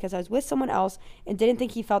there because I was with someone else and didn't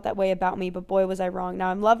think he felt that way about me, but boy was I wrong. Now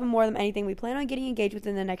I'm in love him more than anything. We plan on getting engaged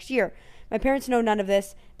within the next year. My parents know none of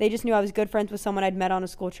this. They just knew I was good friends with someone I'd met on a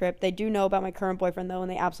school trip. They do know about my current boyfriend, though, and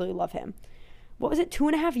they absolutely love him. What was it,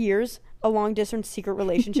 2.5 years? A long-distance secret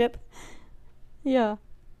relationship? Yeah.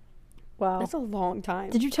 Wow. That's a long time.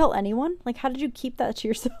 Did you tell anyone? Like, how did you keep that to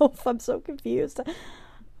yourself? I'm so confused.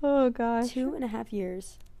 Oh, gosh. 2.5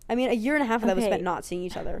 years. I mean, 1.5 years of that was Okay. spent not seeing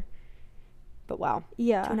each other. But wow.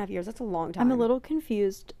 Yeah. 2.5 years. That's a long time. I'm a little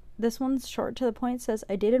confused. This one's short to the point. It says,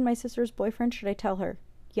 I dated my sister's boyfriend. Should I tell her?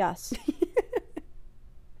 Yes.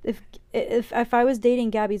 If I was dating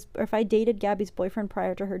Gabby's, or if I dated Gabby's boyfriend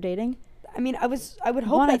prior to her dating, I mean, I would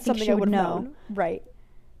hope One, I that's think something she I would would have know. known. Right.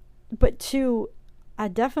 but 2, I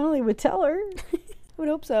definitely would tell her. I would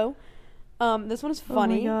hope so. This one is Oh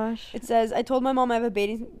funny. my gosh. It says, I told my mom I have a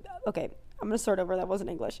baby. Okay, I'm going to start over. That wasn't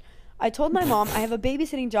English. I told my mom I have a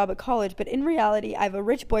babysitting job at college, but in reality, I have a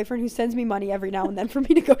rich boyfriend who sends me money every now and then for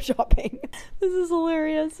me to go shopping. This is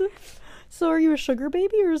hilarious. So are you a sugar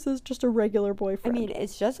baby or is this just a regular I boyfriend? mean, it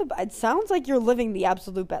sounds like you're living the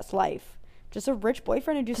absolute best life. Just a rich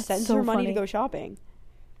boyfriend who just That's sends so her money to funny. go shopping.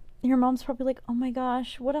 Your mom's probably like, oh my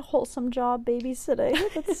gosh, what a wholesome job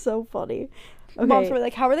babysitting. That's so funny. Okay, Mom's probably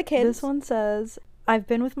like, how are the kids? this one says, I've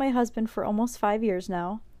been with my husband for almost 5 years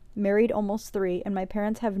now, married almost 3, and my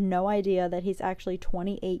parents have no idea that he's actually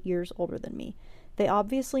 28 years older than me. They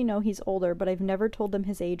obviously know he's older, but I've never told them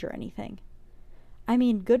his age or anything. I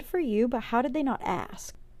mean, good for you, but how did they not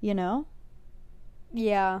ask? You know?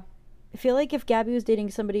 Yeah. I feel like if Gabby was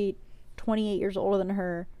dating somebody 28 years older than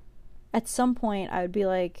her, at some point I would be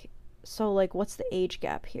like, so like what's the age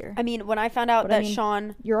gap here? I mean, when I found out But I that mean-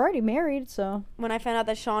 Sean You're already married, so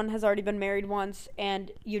has already been married once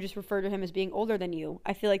and you just refer to him as being older than you,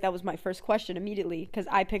 I feel like that was my first question immediately because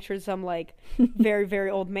I pictured some like very, very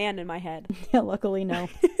old man in my head. yeah, luckily no.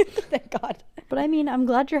 Thank God. But I mean, I'm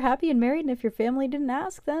glad you're happy and married, and if your family didn't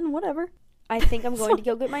ask, then whatever. I think I'm going to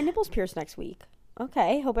go get my nipples pierced next week.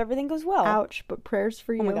 Okay, hope everything goes well. Ouch, but prayers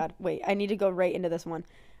for you. Oh my God, wait, I need to go right into this one.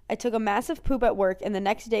 I took a massive poop at work, and the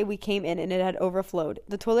next day we came in and it had overflowed.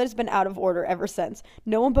 The toilet has been out of order ever since.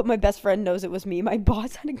 No one but my best friend knows it was me. My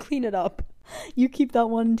boss had to clean it up. You keep that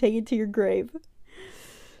one and take it to your grave.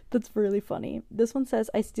 That's really funny. This one says,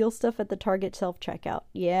 I steal stuff at the Target self-checkout.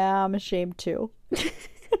 Yeah, I'm ashamed too.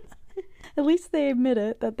 At least they admit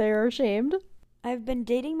it, that they are ashamed. I've been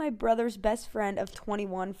dating my brother's best friend of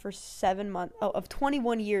 21 for 7 months. Oh, of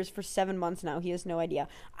 21 years for 7 months now. He has no idea.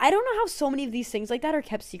 I don't know how so many of these things like that are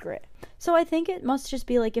kept secret. So I think it must just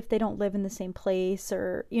be like if they don't live in the same place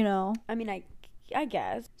or, you know. I mean, I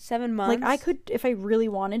guess 7 months. Like I could, if I really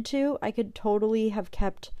wanted to, I could totally have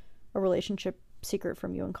kept a relationship secret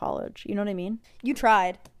from you in college. You know what I mean? You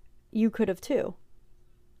tried. You could have too.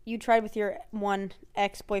 You tried with your one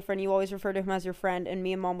ex-boyfriend. You always referred to him as your friend, and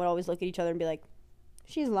me and Mom would always look at each other and be like,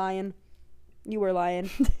 she's lying. You were lying.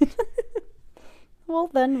 Well,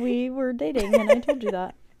 then we were dating and I told you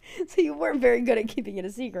that. So you weren't very good at keeping it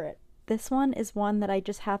a secret. This one is one that I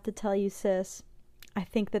just have to tell you, sis. I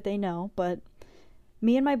think that they know, but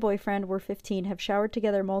me and my boyfriend, we're 15, have showered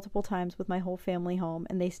together multiple times with my whole family home,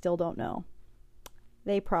 and they still don't know.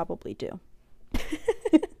 They probably do.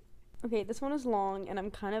 Okay, this one is long, and I'm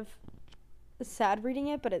kind of sad reading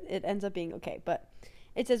it, but it ends up being okay. But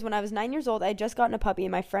it says, when I was 9 years old, I had just gotten a puppy,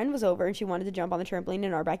 and my friend was over, and she wanted to jump on the trampoline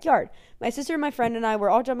in our backyard. My sister, my friend, and I were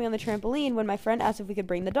all jumping on the trampoline when my friend asked if we could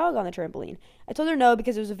bring the dog on the trampoline. I told her no,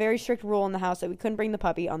 because it was a very strict rule in the house that we couldn't bring the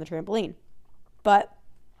puppy on the trampoline. But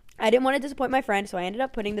I didn't want to disappoint my friend, so I ended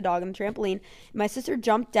up putting the dog on the trampoline. My sister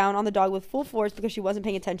jumped down on the dog with full force because she wasn't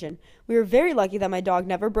paying attention. We were very lucky that my dog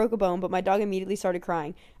never broke a bone, but my dog immediately started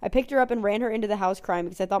crying. I picked her up and ran her into the house crying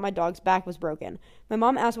because I thought my dog's back was broken. My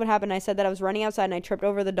mom asked what happened, and I said that I was running outside and I tripped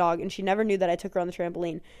over the dog, and she never knew that I took her on the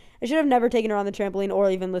trampoline. I should have never taken her on the trampoline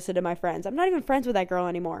or even listened to my friends. I'm not even friends with that girl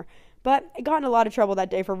anymore. But I got in a lot of trouble that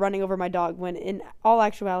day for running over my dog when, in all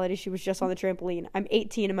actuality, she was just on the trampoline. I'm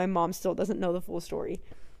 18 and my mom still doesn't know the full story.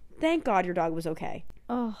 Thank God your dog was okay.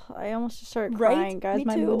 Oh, I almost just started Right? crying, guys. Me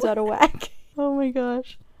My too. mood's out of whack. Oh my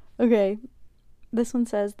gosh. Okay. This one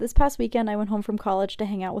says, this past weekend I went home from college to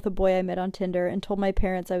hang out with a boy I met on Tinder and told my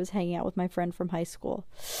parents I was hanging out with my friend from high school.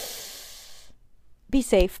 Be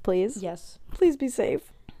safe, please. Yes. Please be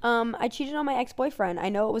safe. I cheated on my ex-boyfriend. I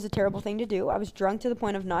know it was a terrible thing to do. I was drunk to the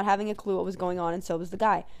point of not having a clue what was going on, and so was the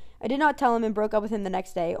guy. I did not tell him and broke up with him the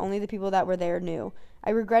next day. Only the people that were there knew. I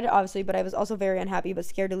regret it, obviously, but I was also very unhappy but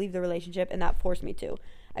scared to leave the relationship, and that forced me to.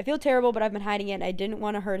 I feel terrible, but I've been hiding it, and I didn't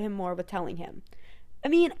want to hurt him more with telling him. I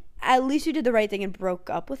mean, at least you did the right thing and broke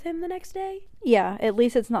up with him the next day. Yeah, at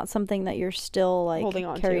least it's not something that you're still, like, Holding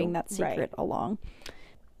on carrying to. that secret Right. along.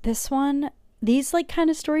 This one, these, like, kind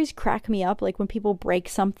of stories crack me up, like, when people break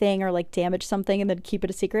something or, like, damage something and then keep it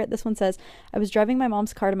a secret. This one says, I was driving my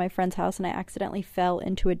mom's car to my friend's house and I accidentally fell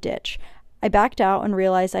into a ditch. I backed out and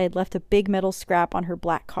realized I had left a big metal scrap on her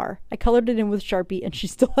black car. I colored it in with Sharpie and she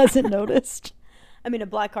still hasn't noticed. I mean, a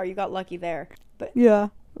black car, you got lucky there. But Yeah,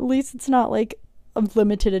 at least it's not, like, a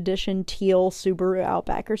limited edition teal Subaru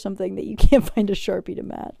Outback or something that you can't find a Sharpie to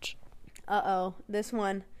match. uh-oh, this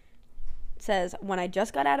one says, when I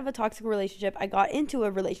just got out of a toxic relationship, I got into a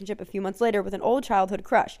relationship a few months later with an old childhood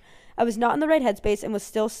crush. I was not in the right headspace and was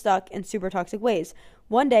still stuck in super toxic ways.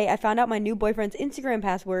 One day, I found out my new boyfriend's Instagram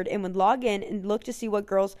password and would log in and look to see what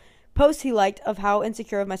girls' posts he liked of how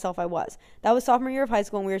insecure of myself I was. That was sophomore year of high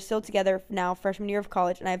school, and we are still together now, freshman year of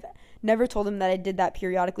college, and I've never told him that I did that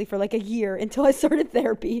periodically for like a year until I started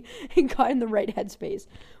therapy and got in the right headspace.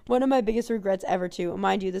 One of my biggest regrets ever, too.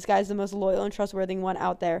 Mind you, this guy's the most loyal and trustworthy one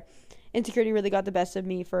out there. Insecurity really got the best of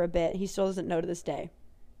me for a bit. He still doesn't know to this day.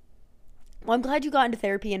 Well, I'm glad you got into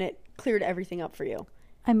therapy and it cleared everything up for you.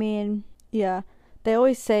 I mean, yeah. They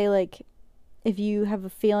always say, like, if you have a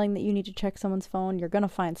feeling that you need to check someone's phone, you're going to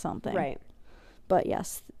find something. Right. But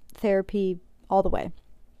yes, therapy all the way.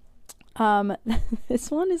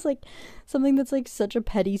 This one is, like, something that's, like, such a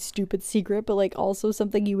petty, stupid secret, but, like, also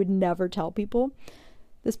something you would never tell people.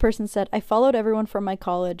 This person said, I followed everyone from my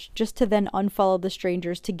college just to then unfollow the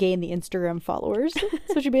strangers to gain the Instagram followers.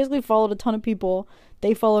 So she basically followed a ton of people.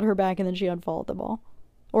 They followed her back and then she unfollowed them all.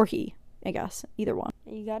 Or he, I guess. Either one.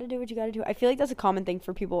 You gotta do what you gotta do. I feel like that's a common thing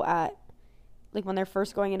for people at, like, when they're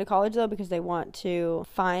first going into college, though, because they want to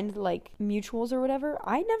find, like, mutuals or whatever.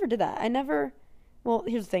 I never did that. Well,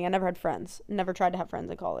 here's the thing. I never had friends. Never tried to have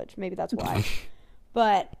friends at college. Maybe that's why.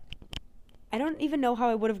 But I don't even know how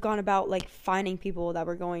I would have gone about, like, finding people that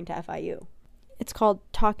were going to FIU. It's called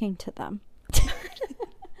talking to them.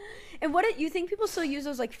 And you think people still use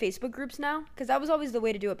those, like, Facebook groups now? Because that was always the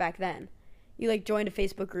way to do it back then. You, like, joined a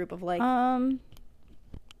Facebook group of, like,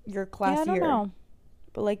 your class yeah, I don't year. know.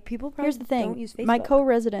 But, like, people probably Here's the thing. don't use Facebook. My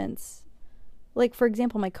co-residents, like, for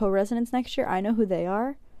example, my co-residents next year, I know who they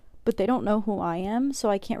are, but they don't know who I am, so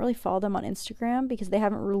I can't really follow them on Instagram because they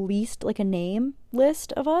haven't released, like, a name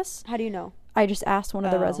list of us. How do you know? I just asked one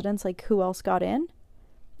of the Oh. residents, like, who else got in,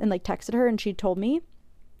 and, like, texted her, and she told me.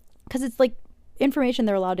 Because it's, like, information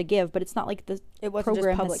they're allowed to give, but it's not like the It wasn't just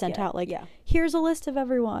program public has sent yet. out, like, Yeah. here's a list of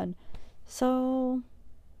everyone. So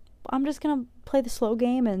I'm just going to play the slow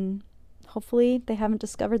game, and hopefully they haven't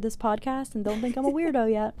discovered this podcast and don't think I'm a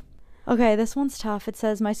weirdo yet. Okay, this one's tough. It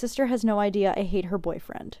says, my sister has no idea I hate her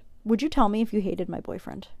boyfriend. Would you tell me if you hated my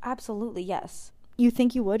boyfriend? Absolutely, yes. You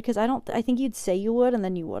think you would? Because I think you'd say you would, and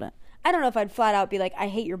then you wouldn't. I don't know if I'd flat out be like, I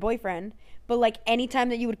hate your boyfriend. But, like, anytime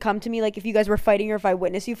that you would come to me, like, if you guys were fighting or if I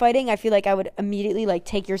witnessed you fighting, I feel like I would immediately, like,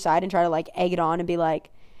 take your side and try to, like, egg it on and be like,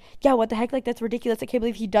 yeah, what the heck? Like, that's ridiculous. I can't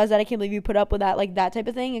believe he does that. I can't believe you put up with that. Like, that type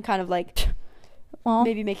of thing. And kind of, like, Well,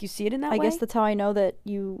 maybe make you see it in that way. I guess that's how I know that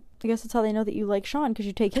you. I guess that's how they know that you like Sean, because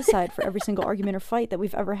you take his side for every single argument or fight that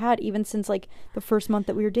we've ever had, even since, like, the first month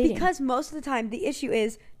that we were dating. Because most of the time, the issue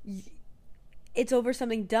is it's over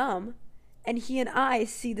something dumb, and he and I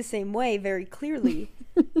see the same way very clearly.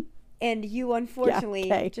 And you,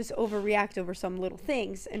 unfortunately, okay. just overreact over some little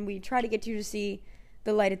things, and we try to get you to see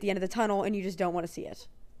the light at the end of the tunnel, and you just don't want to see it.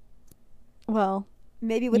 Well,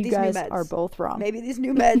 Maybe with you these guys new meds. are both wrong. Maybe these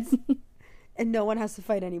new meds, and no one has to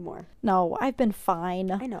fight anymore. No, I've been fine.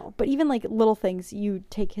 I know. But even, like, little things, you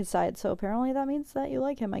take his side, so apparently that means that you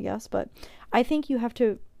like him, I guess. But I think you have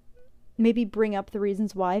to maybe bring up the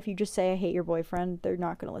reasons why. If you just say, I hate your boyfriend, they're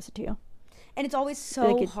not going to listen to you. And it's always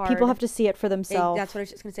so hard. People have to see it for themselves. That's what I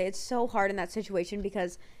was just going to say. It's so hard in that situation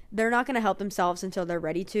because they're not going to help themselves until they're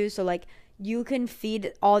ready to. So, like, you can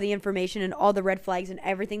feed all the information and all the red flags and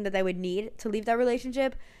everything that they would need to leave that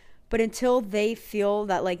relationship. But until they feel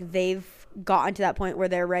that, like, they've gotten to that point where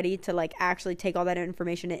they're ready to, like, actually take all that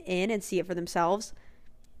information in and see it for themselves,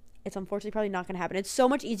 it's unfortunately probably not going to happen. It's so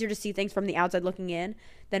much easier to see things from the outside looking in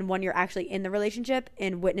than when you're actually in the relationship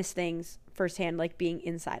and witness things firsthand, like being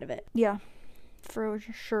inside of it. Yeah. For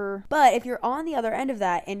sure. But if you're on the other end of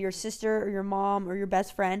that and your sister or your mom or your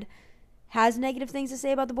best friend has negative things to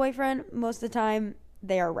say about the boyfriend, most of the time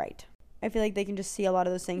they are right. I feel like they can just see a lot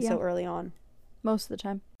of those things so early on. Most of the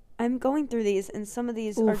time. I'm going through these and some of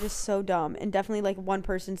these are just so dumb. And definitely like one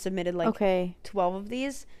person submitted like 12 of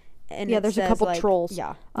these. And yeah, there's a couple like, trolls.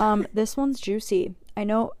 Yeah. This one's juicy. I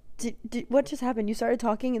know. What just happened? You started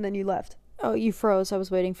talking and then you left. Oh, you froze. I was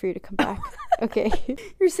waiting for you to come back. Okay.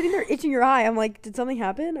 You're sitting there itching your eye. I'm like, did something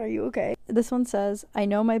happen? Are you okay? This one says, I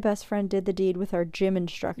know my best friend did the deed with our gym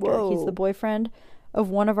instructor. Whoa. He's the boyfriend of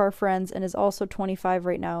one of our friends and is also 25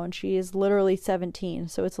 right now, and she is literally 17,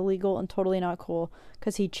 so it's illegal and totally not cool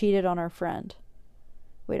because he cheated on our friend.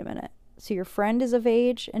 Wait a minute. So your friend is of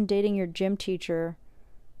age and dating your gym teacher,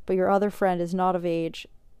 but your other friend is not of age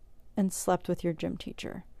and slept with your gym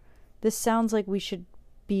teacher. This sounds like we should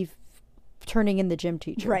be turning in the gym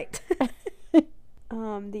teacher. Right.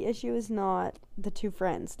 The issue is not the two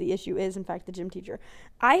friends. The issue is, in fact, the gym teacher.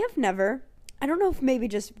 I don't know if maybe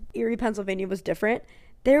just Erie, Pennsylvania was different.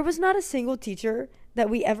 There was not a single teacher that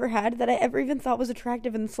we ever had that I ever even thought was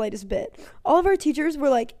attractive in the slightest bit. All of our teachers were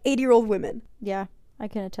like 80-year-old women. Yeah, I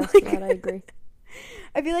can attest to that. I agree.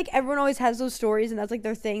 I feel like everyone always has those stories, and that's like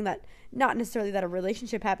their thing, that not necessarily that a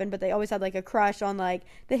relationship happened, but they always had like a crush on like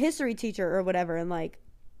the history teacher or whatever, and like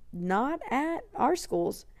not at our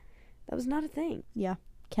schools. That was not a thing. Yeah,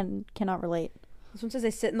 cannot relate. This one says I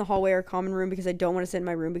sit in the hallway or common room because I don't want to sit in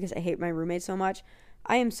my room because I hate my roommate so much.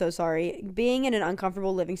 I am so sorry. Being in an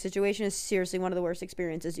uncomfortable living situation is seriously one of the worst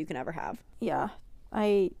experiences you can ever have. Yeah,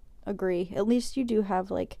 I agree. At least you do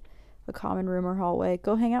have like a common room or hallway.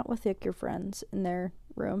 Go hang out with like your friends in their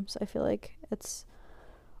rooms. I feel like it's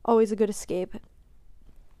always a good escape.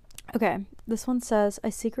 Okay, this one says I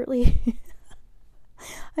secretly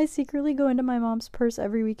go into my mom's purse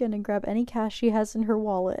every weekend and grab any cash she has in her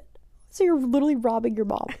wallet. So you're literally robbing your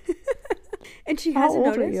mom. And she hasn't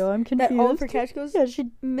noticed I'm confused. that all of her cash goes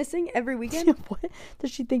missing every weekend? What?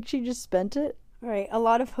 Does she think she just spent it? All right, a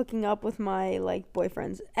lot of hooking up with my like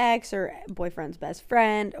boyfriend's ex or boyfriend's best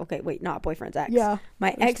friend. Okay, wait, not boyfriend's ex. Yeah.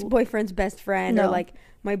 My ex-boyfriend's best friend or like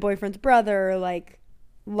my boyfriend's brother, or like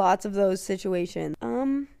lots of those situations.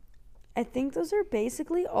 I think those are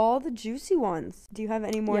basically all the juicy ones. Do you have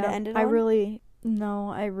any more to end it on?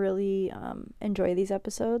 I really enjoy these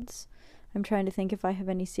episodes. I'm trying to think if I have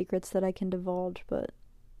any secrets that I can divulge, but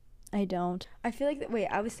I don't. I feel like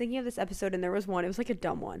I was thinking of this episode and there was one. It was like a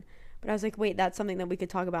dumb one. But I was like, wait, that's something that we could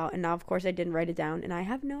talk about. And now, of course, I didn't write it down. And I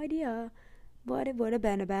have no idea what it would have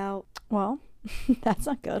been about. Well, that's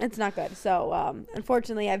not good. It's not good. So,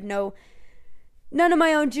 unfortunately, I have none of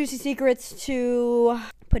my own juicy secrets to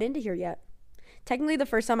put into here yet. Technically, the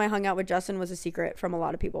first time I hung out with Justin was a secret from a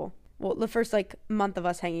lot of people. Well, the first, month of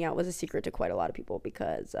us hanging out was a secret to quite a lot of people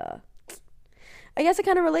because, I guess I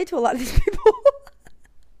kind of relate to a lot of these people.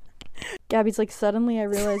 Gabby's like, suddenly I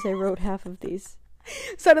realized I wrote half of these.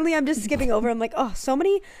 Suddenly I'm just skipping over. I'm like, oh, so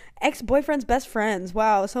many ex-boyfriends' best friends.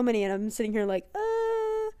 Wow, so many. And I'm sitting here like,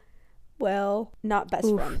 well, not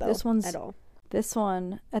best friend, though, at all. This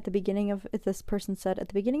one, this person said, at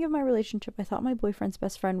the beginning of my relationship, I thought my boyfriend's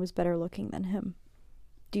best friend was better looking than him.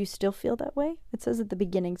 Do you still feel that way? It says at the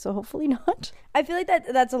beginning, so hopefully not. I feel like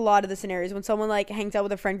that's a lot of the scenarios when someone hangs out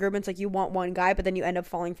with a friend group and it's like you want one guy, but then you end up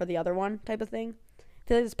falling for the other one type of thing. I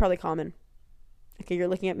feel like it's probably common. Okay, you're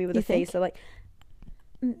looking at me with a face that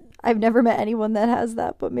I've never met anyone that has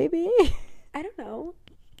that, but maybe. I don't know.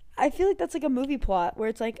 I feel like that's like a movie plot where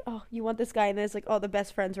it's like, oh, you want this guy, and then it's like, oh, the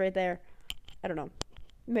best friend's right there. I don't know.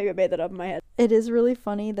 Maybe I made that up in my head. It is really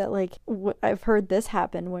funny that I've heard this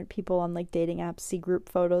happen when people on dating apps see group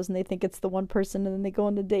photos and they think it's the one person and then they go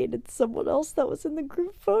on a date. It's someone else that was in the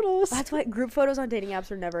group photos. That's why group photos on dating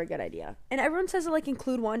apps are never a good idea. And everyone says to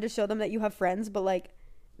include one to show them that you have friends, but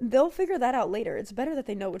they'll figure that out later. It's better that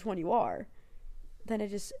they know which one you are than to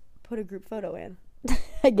just put a group photo in.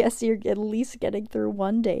 I guess you're at least getting through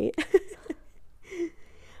one date.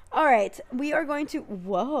 All right, we are going to...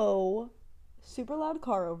 Whoa. Super loud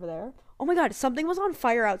car over there. Oh my god, something was on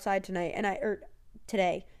fire outside today, and I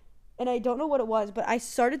don't know what it was, but I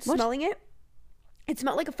started smelling it, it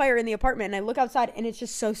smelled like a fire in the apartment, and I look outside and it's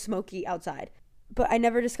just so smoky outside. But I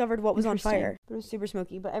never discovered what was on fire. But it was super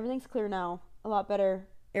smoky. But everything's clear now. A lot better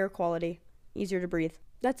air quality. Easier to breathe.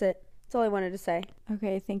 That's it. That's all I wanted to say.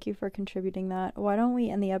 Okay, thank you for contributing that. Why don't we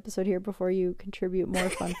end the episode here before you contribute more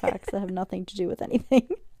fun facts that have nothing to do with anything?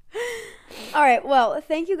 All right, well,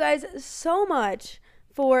 thank you guys so much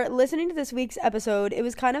for listening to this week's episode. It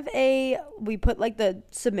was kind of we put like the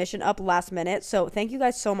submission up last minute, so thank you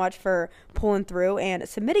guys so much for pulling through and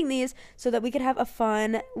submitting these so that we could have a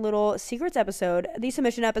fun little secrets episode. These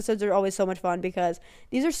submission episodes are always so much fun because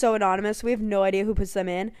these are so anonymous. We have no idea who puts them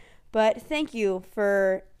in, but thank you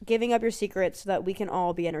for giving up your secrets so that we can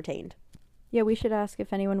all be entertained. Yeah, we should ask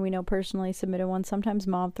if anyone we know personally submitted one. Sometimes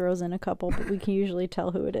Mom throws in a couple, but we can usually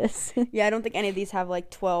tell who it is. Yeah, I don't think any of these have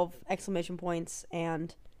like 12 exclamation points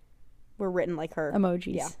and were written like her.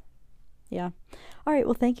 Emojis. Yeah. All right,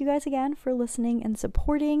 well, thank you guys again for listening and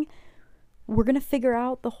supporting. We're going to figure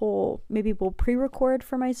out the whole, maybe we'll pre-record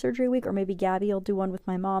for my surgery week, or maybe Gabby will do one with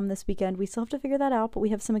my mom this weekend. We still have to figure that out, but we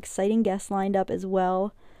have some exciting guests lined up as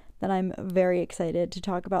well that I'm very excited to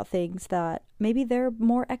talk about things that maybe they're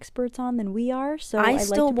more experts on than we are. So I'd like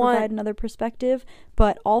to provide another perspective,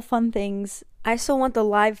 but all fun things. I still want the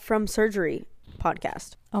live from surgery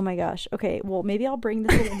podcast. Oh my gosh. Okay, well, maybe I'll bring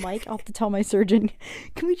this little mic. I'll have to tell my surgeon,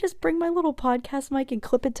 can we just bring my little podcast mic and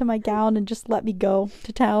clip it to my gown and just let me go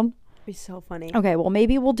to town? It'd be so funny. Okay, well,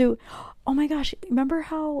 maybe we'll do, oh my gosh, remember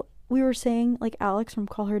how we were saying like Alex from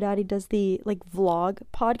Call Her Daddy does the like vlog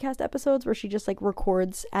podcast episodes where she just like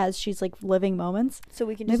records as she's like living moments? So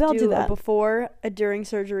we can just do that before, a during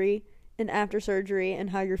surgery, and after surgery,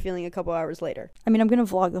 and how you're feeling a couple hours later. I mean, I'm gonna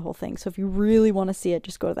vlog the whole thing, so if you really want to see it,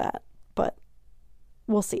 just go to that, but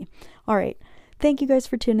we'll see. All right, thank you guys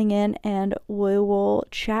for tuning in, and we will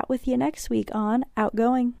chat with you next week on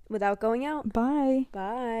Outgoing Without Going Out. Bye.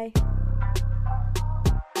 Bye.